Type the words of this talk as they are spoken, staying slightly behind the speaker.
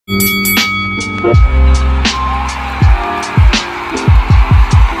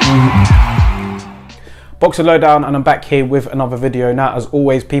Boxing Lowdown, and I'm back here with another video. Now, as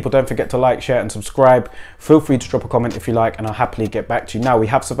always, people, don't forget to like, share and subscribe. Feel free to drop a comment if you like, and I'll happily get back to you. Now, we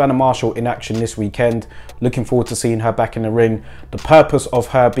have Savannah Marshall in action this weekend. Looking forward to seeing her back in the ring. The purpose of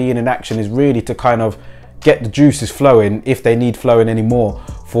her being in action is really to kind of get the juices flowing, if they need flowing anymore,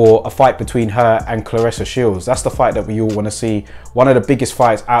 for a fight between her and Claressa Shields. That's the fight that we all want to see. One of the biggest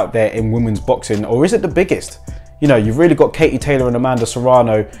fights out there in women's boxing, or is it the biggest? You know, you've really got Katie Taylor and Amanda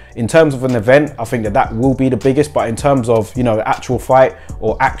Serrano. In terms of an event, I think that will be the biggest, but in terms of, you know, actual fight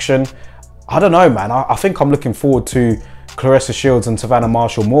or action, I don't know, man. I think I'm looking forward to Claressa Shields and Savannah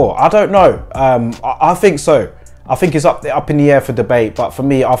Marshall more. I don't know. I think so. I think it's up in the air for debate, but for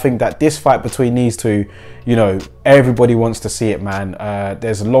me, I think that this fight between these two, you know, everybody wants to see it, man.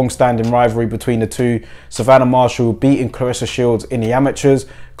 There's a long-standing rivalry between the two. Savannah Marshall beating Claressa Shields in the amateurs.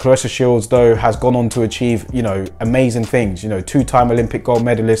 Claressa Shields, though, has gone on to achieve, you know, amazing things. You know, two-time Olympic gold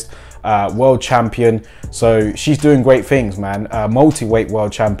medalist, world champion. So she's doing great things, man. Multi-weight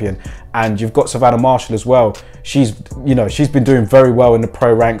world champion. And you've got Savannah Marshall as well. She's been doing very well in the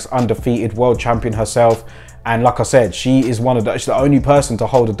pro ranks, undefeated, world champion herself. And like I said, she's the only person to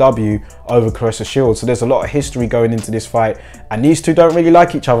hold a W over Claressa Shields. So there's a lot of history going into this fight. And these two don't really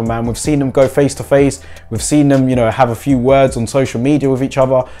like each other, man. We've seen them go face to face. We've seen them, you know, have a few words on social media with each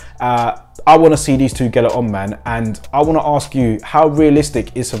other. I want to see these two get it on, man. And I want to ask you, how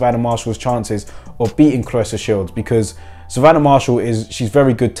realistic is Savannah Marshall's chances of beating Claressa Shields? Because Savannah Marshall she's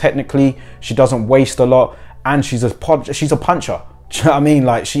very good technically. She doesn't waste a lot. And she's a puncher. Do you know what I mean?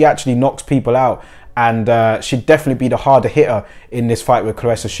 Like, she actually knocks people out. And she'd definitely be the harder hitter in this fight with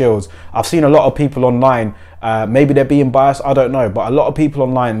Claressa Shields. I've seen a lot of people online, maybe they're being biased, I don't know, but a lot of people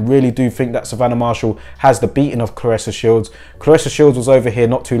online really do think that Savannah Marshall has the beating of Claressa Shields. Claressa Shields was over here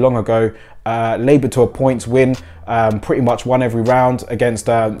not too long ago, laboured to a points win, pretty much won every round against,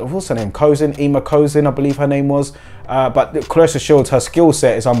 what's her name, Ema Kozin, I believe her name was. But Claressa Shields, her skill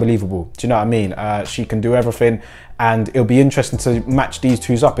set is unbelievable. Do you know what I mean? She can do everything, and it'll be interesting to match these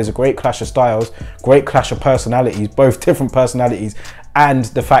two up. It's a great clash of styles, great clash of personalities, both different personalities, and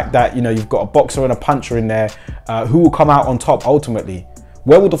the fact that, you know, you've got a boxer and a puncher in there. Who will come out on top ultimately?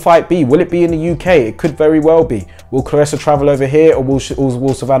 Where will the fight be? Will it be in the UK? It could very well be. Will Claressa travel over here, or will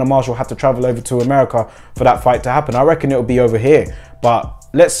Savannah Marshall have to travel over to America for that fight to happen? I reckon it'll be over here. But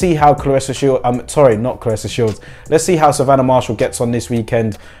let's see how Claressa Shields, sorry, not Claressa Shields. Let's see how Savannah Marshall gets on this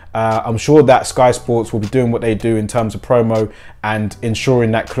weekend. I'm sure that Sky Sports will be doing what they do in terms of promo and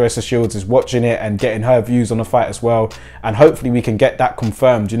ensuring that Claressa Shields is watching it and getting her views on the fight as well. And hopefully we can get that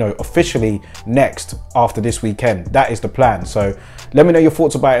confirmed, you know, officially next after this weekend. That is the plan. So let me know your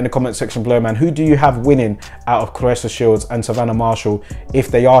thoughts about it in the comment section below, man. Who do you have winning out of Claressa Shields and Savannah Marshall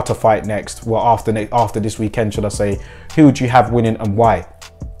if they are to fight next? Well, after this weekend, should I say? Who would you have winning and why?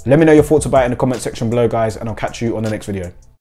 Let me know your thoughts about it in the comment section below, guys, and I'll catch you on the next video.